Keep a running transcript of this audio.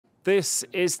This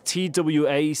is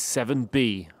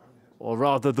TWA-7b, or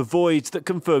rather the void that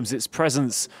confirms its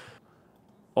presence.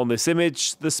 On this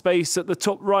image, the space at the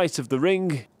top right of the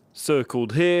ring,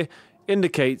 circled here,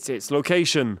 indicates its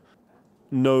location.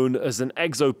 Known as an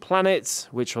exoplanet,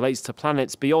 which relates to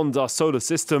planets beyond our solar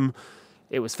system,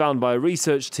 it was found by a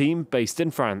research team based in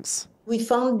France. We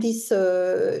found this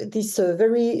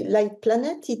very light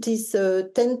planet. It is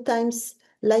 10 times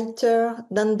lighter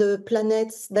than the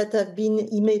planets that have been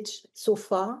imaged so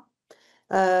far.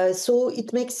 So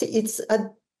it's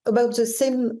at about the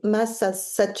same mass as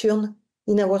Saturn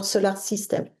in our solar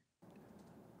system.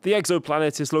 The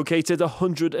exoplanet is located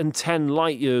 110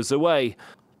 light years away,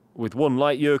 with 1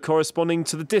 light year corresponding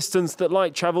to the distance that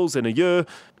light travels in a year.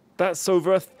 That's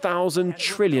over 1,000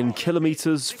 trillion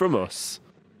kilometers from us.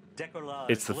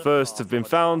 It's the first to have been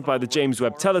found by the James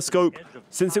Webb Telescope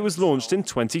since it was launched in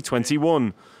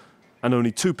 2021. And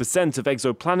only 2% of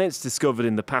exoplanets discovered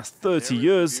in the past 30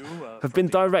 years have been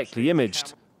directly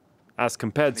imaged, as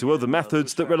compared to other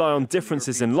methods that rely on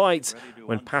differences in light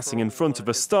when passing in front of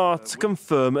a star to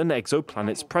confirm an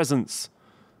exoplanet's presence.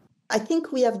 I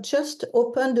think we have just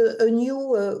opened a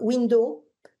new window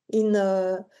in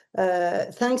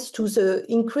thanks to the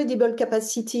incredible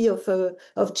capacity of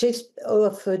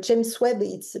James Webb.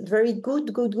 It's very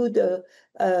good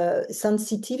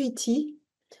sensitivity.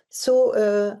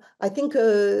 So I think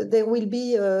there will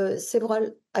be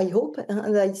several, I hope,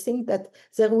 and I think that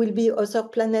there will be other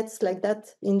planets like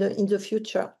that in the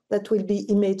future that will be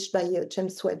imaged by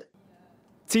James Webb.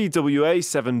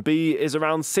 TWA-7b is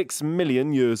around 6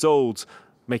 million years old,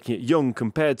 making it young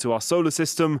compared to our solar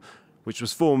system, which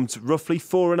was formed roughly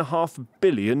 4.5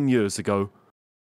 billion years ago.